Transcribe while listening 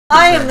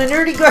I am the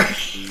nerdy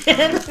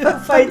guardian who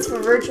fights for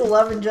virtual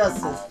love and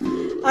justice.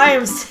 I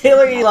am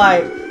Sailor Eli,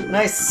 and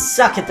I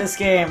suck at this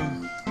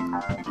game.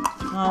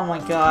 Oh my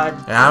god.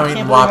 I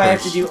can't believe I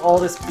have to do all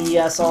this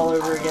BS all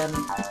over again.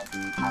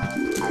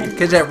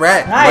 Because that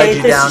rat I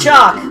ate this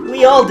chalk.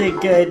 We all did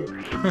good.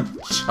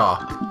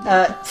 Chalk.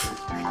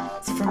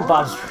 It's from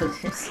Bob's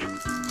Burgers.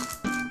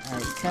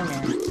 Alright, come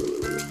here.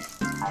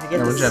 I get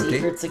the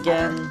secrets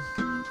again.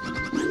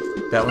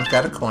 That one's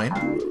got a coin.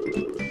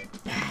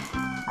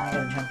 I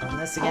gotta jump on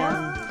this again.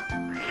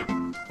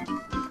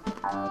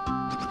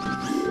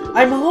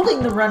 I'm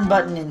holding the run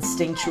button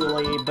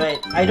instinctually,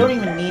 but I don't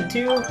even need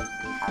to,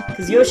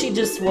 because Yoshi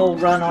just will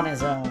run on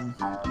his own.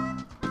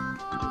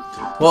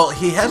 Well,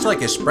 he has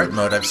like a sprint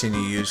mode I've seen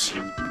you use.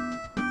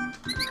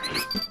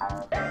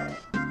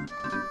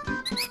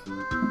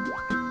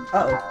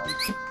 Uh-oh.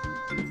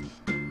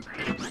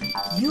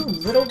 You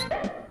little...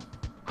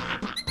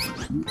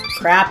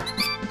 crap.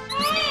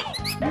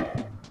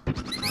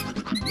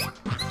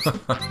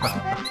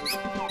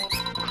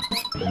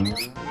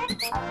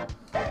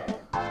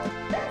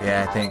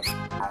 Yeah, I think.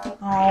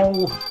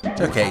 Oh.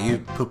 It's okay, you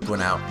pooped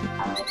one out.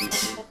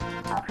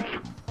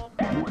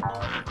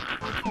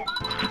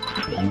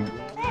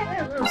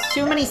 There's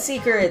too many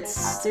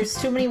secrets. There's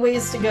too many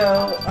ways to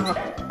go.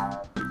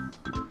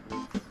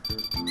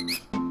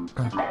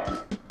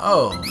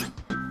 Oh.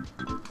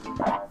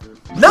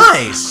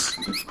 Nice!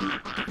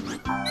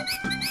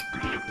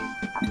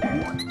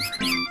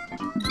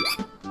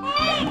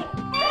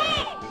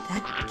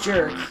 That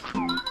jerk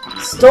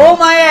stole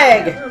my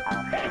egg!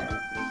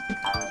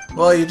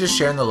 Well, you're just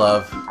sharing the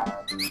love.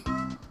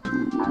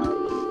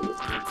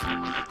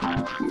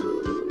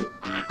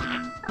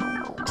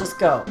 Just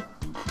go.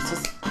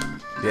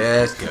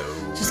 Just go.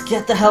 Just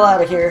get the hell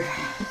out of here.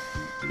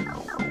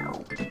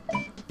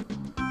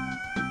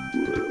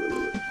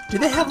 Do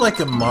they have like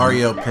a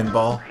Mario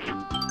pinball?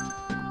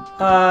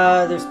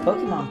 There's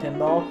Pokemon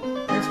pinball.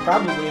 There's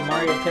probably a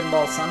Mario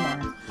pinball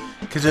somewhere.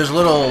 Because those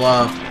little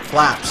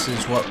flaps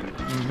is what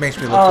makes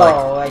me look like.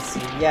 Oh, I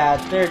see. Yeah,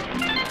 they're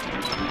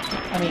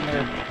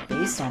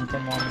based on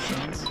pinball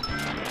machines.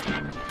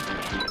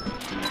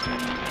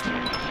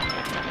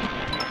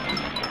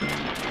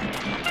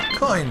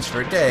 Coins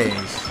for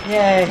days.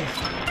 Yay.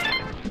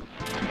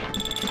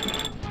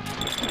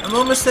 I'm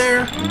almost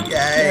there. Yay.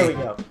 There we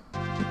go.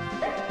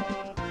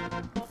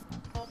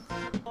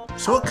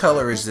 So what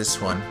color is this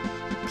one?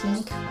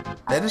 Pink.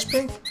 That is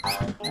pink?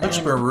 Looks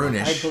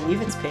maroonish. I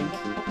believe it's pink.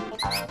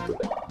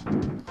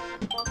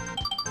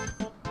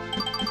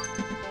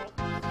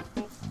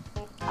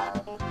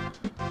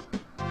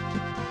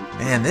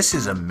 Man, this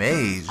is a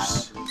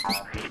maze.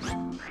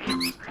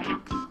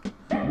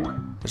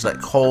 There's like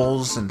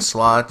holes and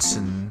slots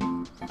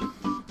and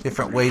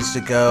different ways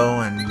to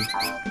go, and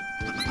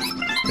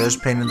those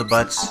pain in the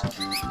butts.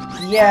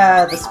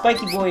 Yeah, the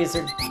spiky boys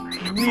are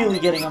really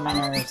getting on my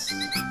nerves.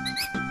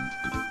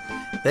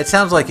 That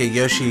sounds like a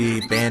Yoshi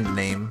band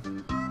name.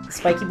 The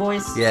Spiky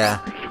Boys? Yeah,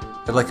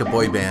 they're like a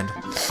boy band.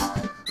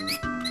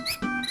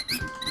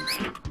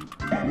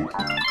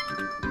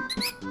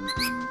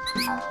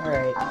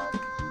 Alright.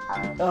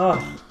 Oh.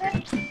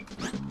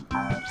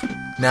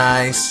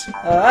 Nice.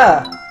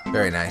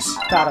 Very nice.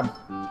 Got him.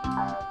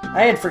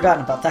 I had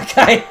forgotten about that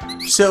guy.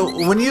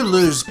 So, when you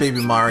lose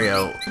Baby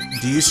Mario,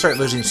 do you start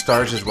losing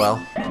stars as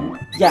well?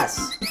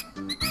 Yes.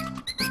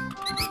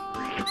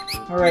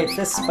 Alright,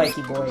 this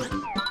spiky boy.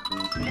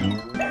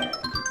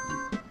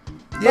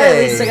 Yay! But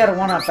at least I got a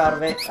one-up out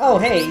of it. Oh,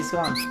 hey, he's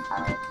gone.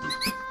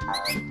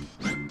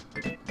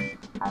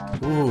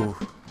 Ooh.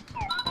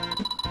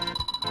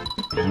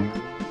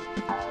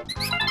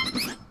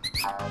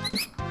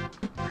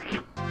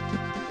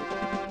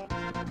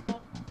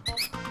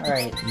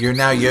 Alright. You're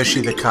now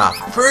Yoshi the cop.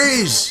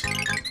 Freeze!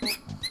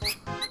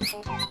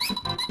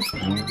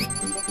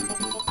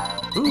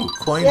 Ooh,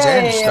 coins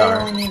and Yay, star.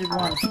 I only needed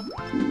one.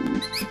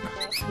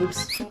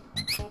 Oops.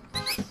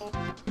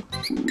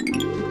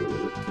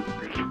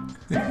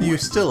 You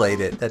still ate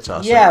it. That's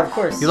awesome. Yeah, of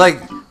course. You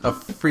like a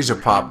freezer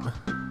pop.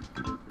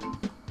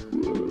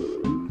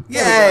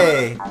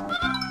 Yay!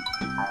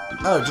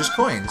 Oh, just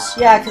coins.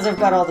 Yeah, because I've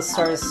got all the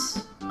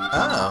stars.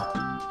 Oh.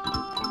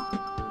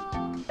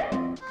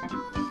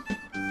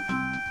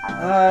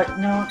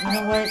 No, you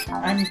know what?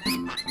 I'm...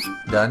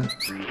 Done?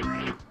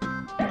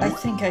 I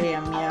think I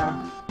am, yeah.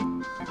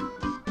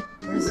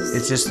 Where's this?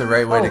 Is this the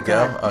right way to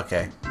go? God.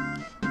 Okay.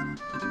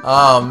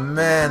 Oh,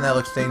 man, that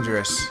looks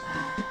dangerous.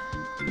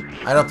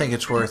 I don't think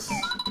it's worth...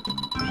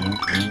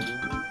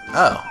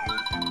 Oh.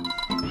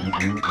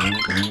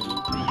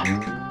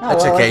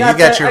 That's well, okay, you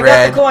got your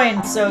red. I got the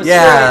coin, so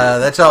yeah,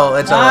 that's all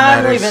that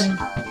matters. I'm leaving.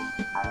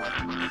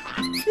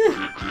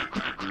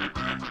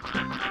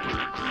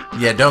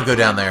 Yeah, don't go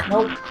down there.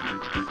 Nope.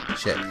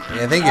 Shit.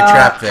 Yeah, I think you're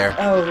trapped there.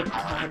 Oh,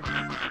 God.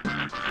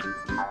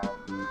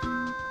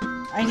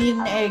 I need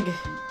an egg.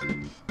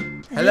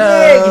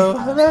 Hello.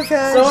 Hello,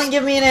 guys. Someone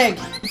give me an egg.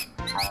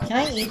 Can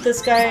I eat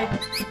this guy?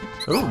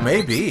 Ooh,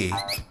 maybe.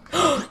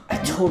 I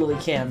totally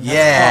can. That's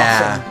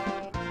yeah. awesome.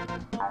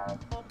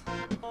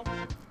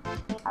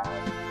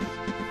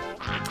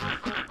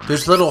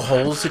 There's little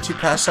holes that you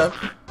pass up.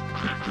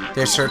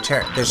 They're Sir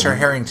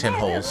Harrington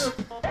holes.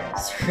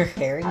 Sir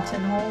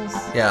Harrington holes?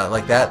 Yeah,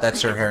 like that. That's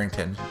Sir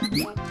Harrington.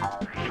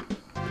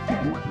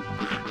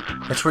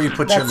 That's where you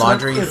put your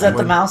laundry. Is that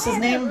the mouse's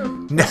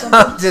name?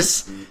 No,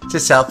 just it's a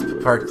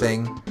South Park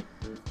thing.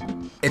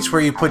 It's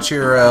where you put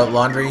your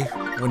laundry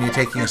when you're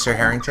taking a Sir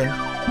Harrington.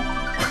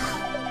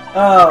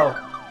 Oh.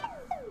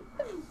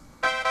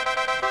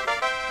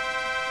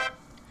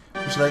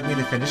 Would you like me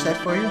to finish that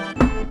for you?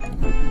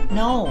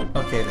 No.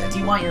 Okay then. Do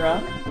you want your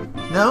own?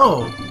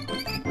 No.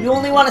 You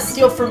only want to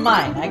steal from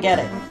mine. I get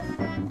it.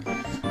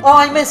 Oh,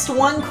 I missed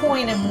 1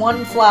 coin and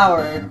 1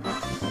 flower.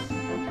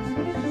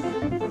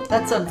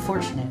 That's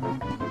unfortunate.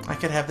 I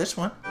could have this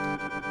one.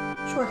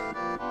 Sure.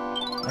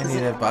 I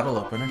need a bottle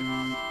opener.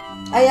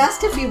 I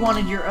asked if you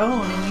wanted your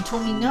own, and you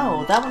told me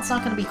no. That one's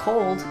not going to be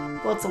cold.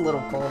 Well, it's a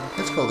little cold.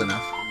 It's cold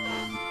enough.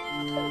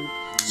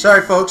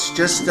 Sorry, folks.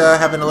 Just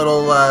having a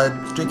little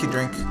drinky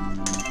drink.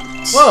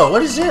 Whoa,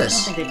 what is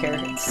this? I don't think they care.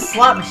 It's a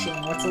slot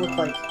machine. What's it look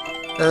like?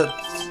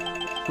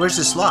 Where's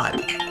the slot?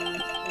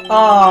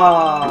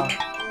 Oh.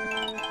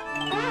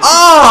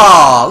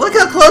 Oh! Look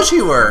how close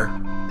you were!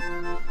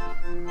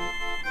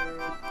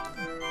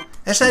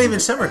 That's not even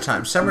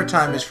summertime.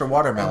 Summertime is for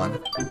watermelon.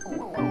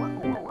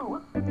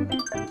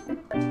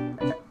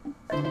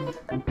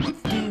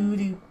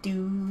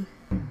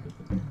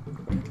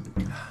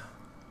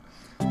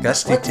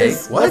 Gusty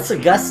taste? What? What's a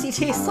gusty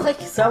taste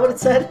like? Is that what it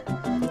said?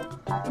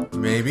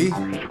 Maybe.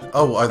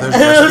 Oh, are those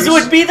Those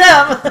would be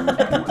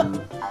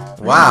them!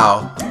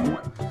 Wow.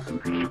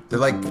 They're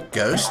like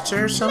ghosts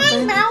or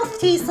something? My mouth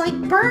tastes like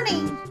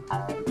burning.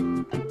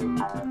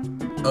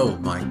 Oh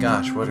my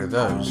gosh, what are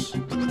those?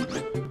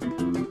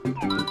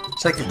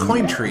 It's like a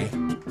coin tree.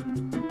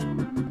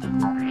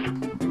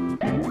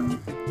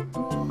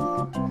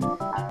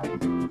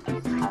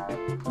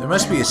 There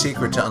must be a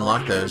secret to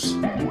unlock those.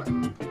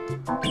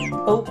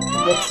 Oh,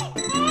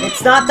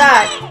 it's not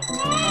that.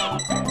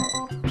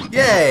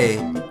 Yay!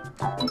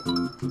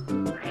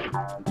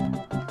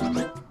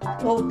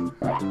 Oh.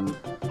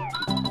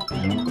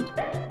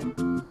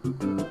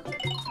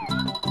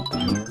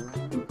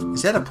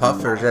 Is that a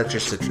puff or is that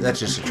just that's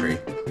just a tree?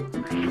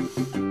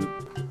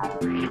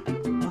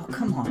 Oh,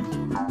 come on.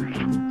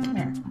 Come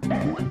here.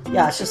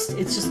 Yeah, it's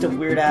just a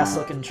weird ass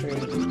looking tree.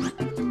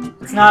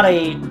 It's not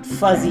a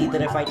fuzzy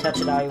that if I touch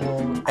it I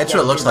will. That's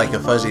what it looks like, a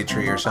fuzzy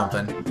tree or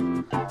something.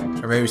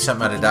 Or maybe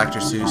something out of Dr.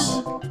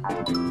 Seuss.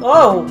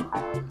 Oh!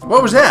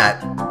 What was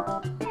that?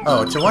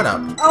 Oh, it's a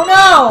 1-up. Oh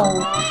no!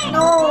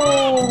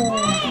 No!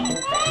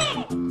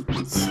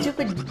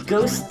 Stupid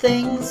ghost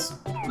things.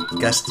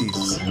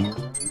 Gusties.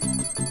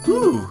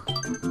 Ooh!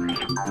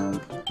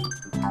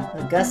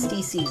 A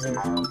gusty Caesar.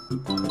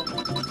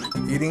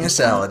 Eating a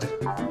salad.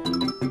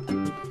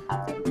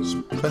 There's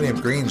plenty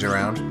of greens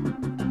around.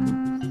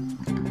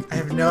 I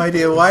have no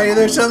idea why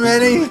there's so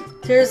many!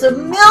 There's a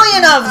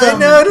million of them! I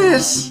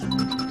notice!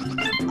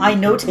 I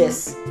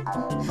notice.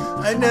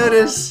 I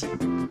notice.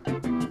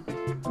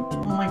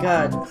 Oh my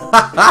god.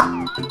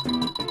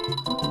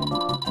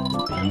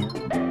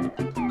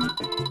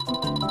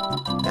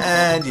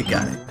 And you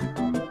got it.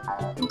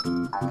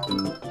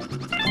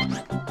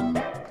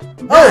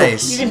 Oh,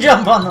 Nice. you can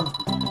jump on them.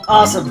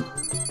 Awesome.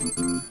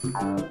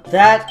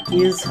 That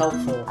is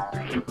helpful.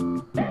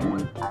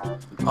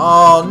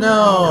 Oh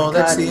no,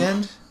 that's the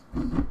end?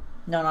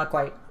 No, not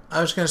quite.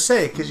 I was gonna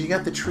say, because you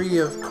got the tree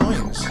of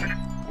coins.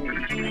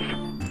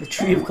 The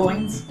tree of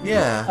coins?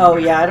 Yeah. Oh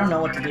yeah, I don't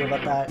know what to do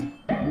about that.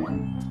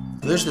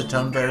 There's the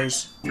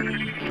Tonberries.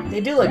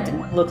 They do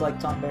look like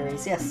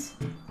Tonberries, yes.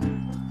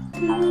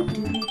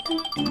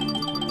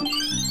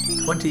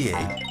 28.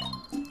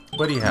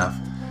 What do you have?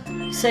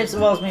 Saves the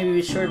walls may be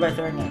destroyed by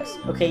throwing eggs.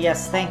 Okay,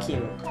 yes, thank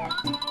you.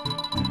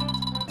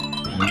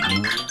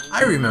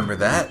 I remember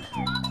that.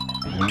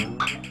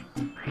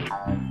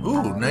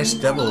 Ooh, nice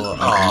double.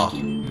 Aw.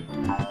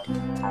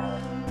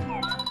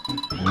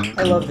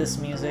 I love this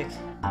music.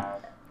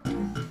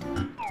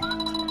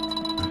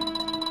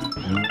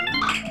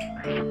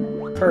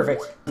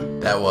 Perfect.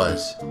 That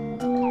was.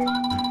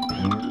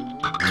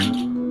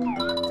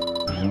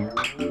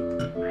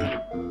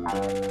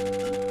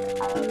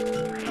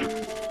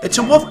 It's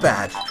a wolf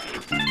bat.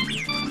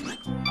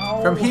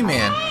 Oh. From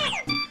He-Man.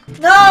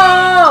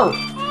 No!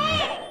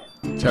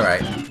 It's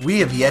alright. We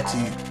have yet to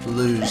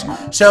lose.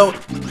 So,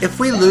 if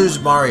we lose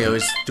Mario,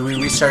 do we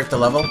restart the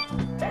level?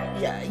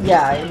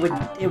 Yeah,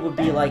 it would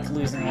be like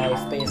losing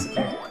life,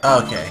 basically.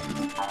 Okay.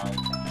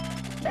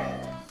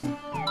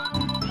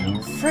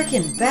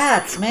 Frickin'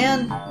 bats,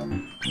 man!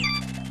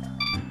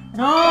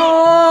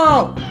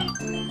 No!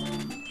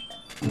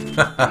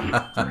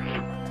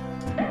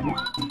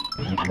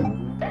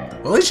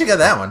 Well, at least you got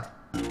that one.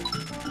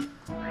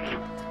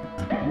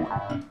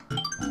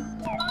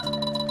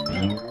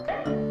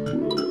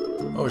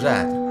 What was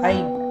that?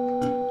 I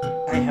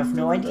have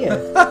no idea.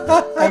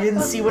 I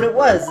didn't see what it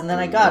was, and then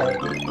I got it.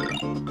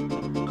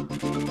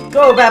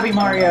 Go, Babby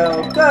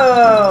Mario!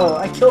 Go!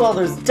 I killed all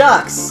those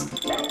ducks!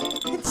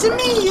 It's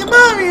me,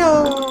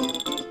 Mario!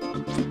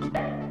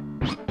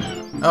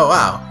 Oh,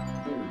 wow.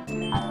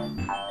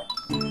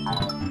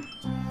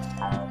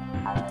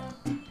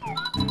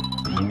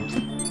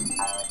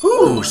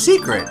 Ooh,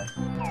 secret.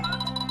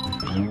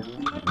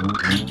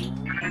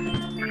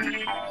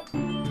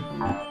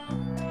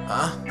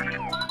 Huh?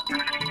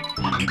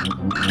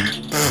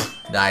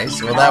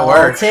 Nice. Well, that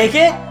worked. Take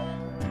it.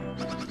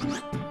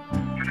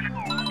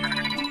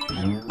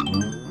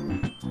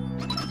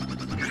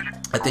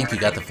 I think you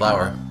got the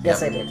flower.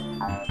 Yes, yep. I did.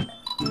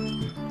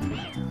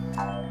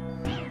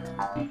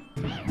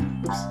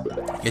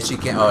 Oops. Guess you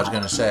can't. Oh, I was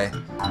gonna say.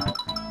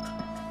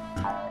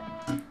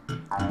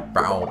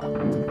 Bow.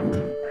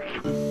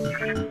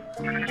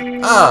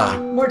 Ah!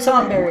 More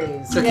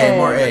Tonberries. It's okay,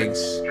 more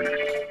eggs.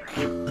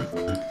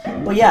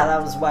 Well, yeah, that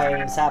was why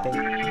I was happy.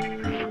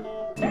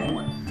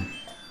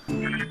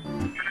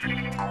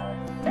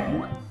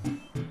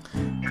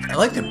 I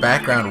like the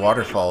background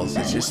waterfalls.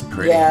 It's just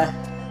pretty. Yeah.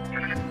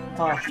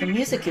 Oh, the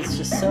music is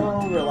just so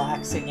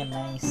relaxing and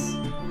nice.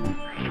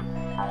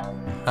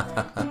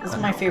 This is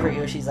my favorite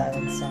Yoshi's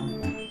Island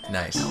song.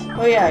 Nice.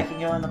 Oh yeah, I can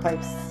go in the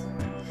pipes.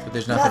 But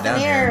there's nothing down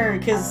here.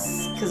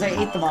 Because I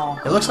ate them all.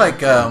 It looks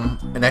like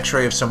an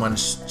X-ray of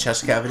someone's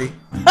chest cavity.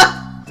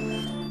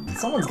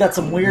 Someone's got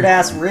some weird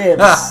ass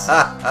ribs.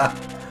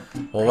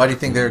 Well, why do you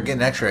think they're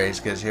getting X-rays?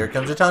 Because here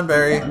comes a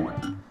Tonberry.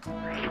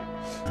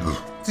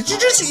 Did you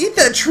just eat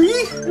that tree?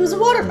 It was a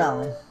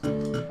watermelon.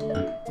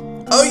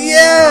 Oh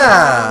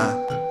yeah!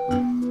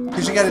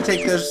 Because you got to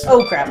take those.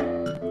 Oh crap!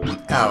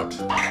 Out.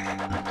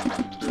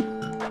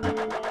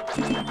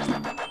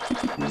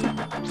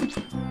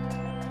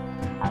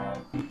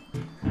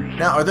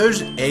 Now, are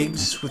those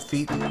eggs with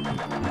feet? I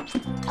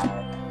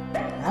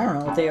don't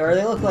know what they are.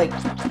 They look like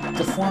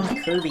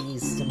deformed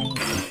Kirby's to me.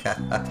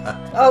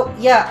 Oh,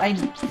 yeah,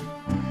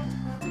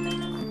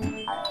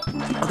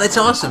 Oh, that's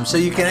awesome. So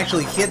you can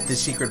actually hit the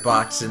secret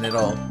box and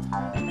it'll...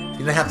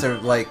 You don't have to,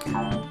 like...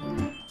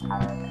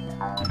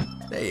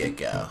 There you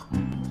go.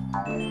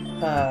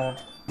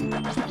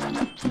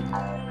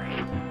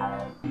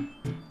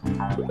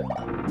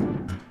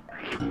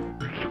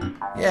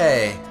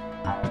 Yay.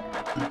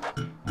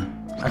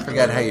 I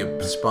forgot how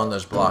you spawn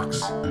those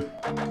blocks.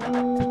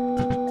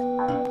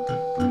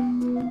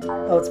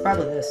 Oh, it's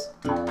probably this.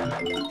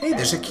 Hey,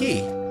 there's a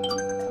key.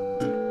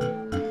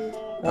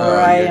 Or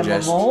I am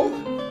a mole?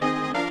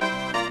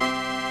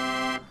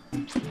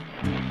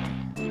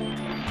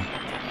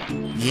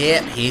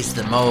 Yep, he's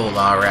the mole,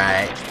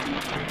 alright.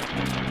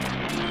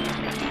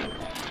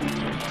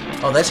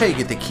 Oh, that's how you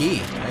get the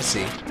key. I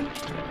see.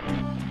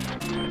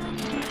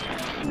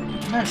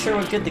 I'm not sure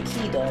what good the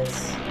key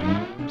does.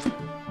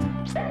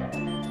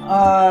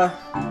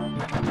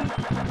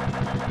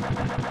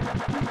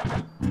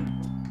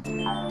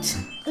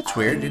 That's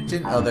weird. It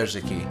didn't... Oh, there's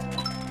a key.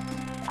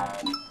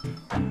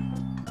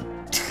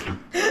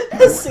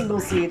 A single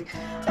seed.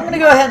 I'm gonna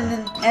go ahead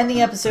and end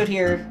the episode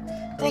here.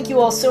 Thank you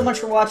all so much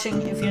for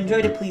watching. If you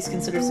enjoyed it, please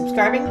consider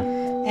subscribing.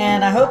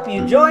 And I hope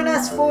you join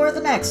us for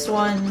the next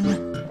one.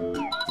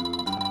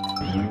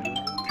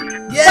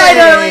 Yay! Bye,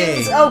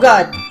 darlings! Oh,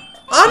 God.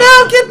 Oh,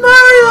 no! Get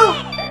Mario!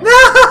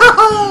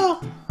 No!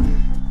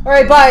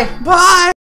 Alright, bye. Bye!